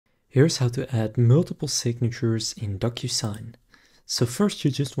Here's how to add multiple signatures in Docusign. So first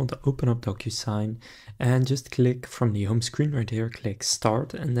you just want to open up Docusign and just click from the home screen right here, click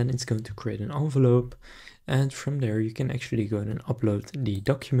start, and then it's going to create an envelope. And from there you can actually go and upload the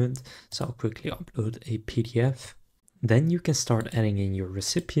document. So I'll quickly upload a PDF. Then you can start adding in your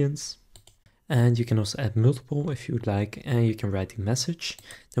recipients. And you can also add multiple if you would like, and you can write the message.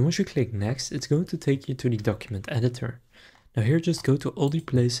 Then once you click next, it's going to take you to the document editor. Now here just go to all the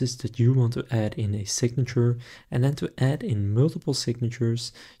places that you want to add in a signature, and then to add in multiple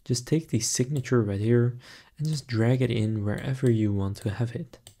signatures, just take the signature right here and just drag it in wherever you want to have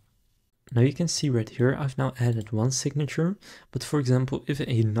it. Now you can see right here, I've now added one signature, but for example, if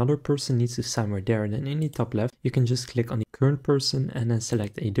another person needs to sign right there, then in the top left, you can just click on the current person and then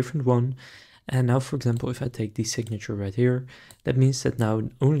select a different one. And now, for example, if I take the signature right here, that means that now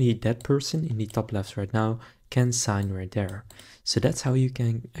only that person in the top left right now can sign right there. So that's how you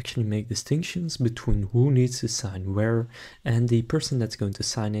can actually make distinctions between who needs to sign where, and the person that's going to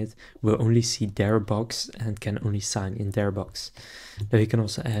sign it will only see their box and can only sign in their box. Now you can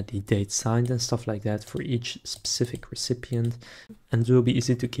also add the date signed and stuff like that for each specific recipient, and it will be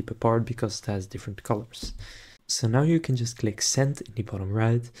easy to keep apart because it has different colors. So now you can just click send in the bottom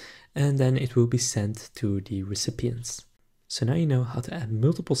right, and then it will be sent to the recipients. So now you know how to add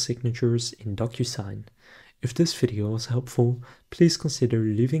multiple signatures in Docusign. If this video was helpful, please consider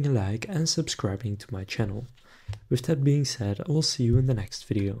leaving a like and subscribing to my channel. With that being said, I will see you in the next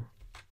video.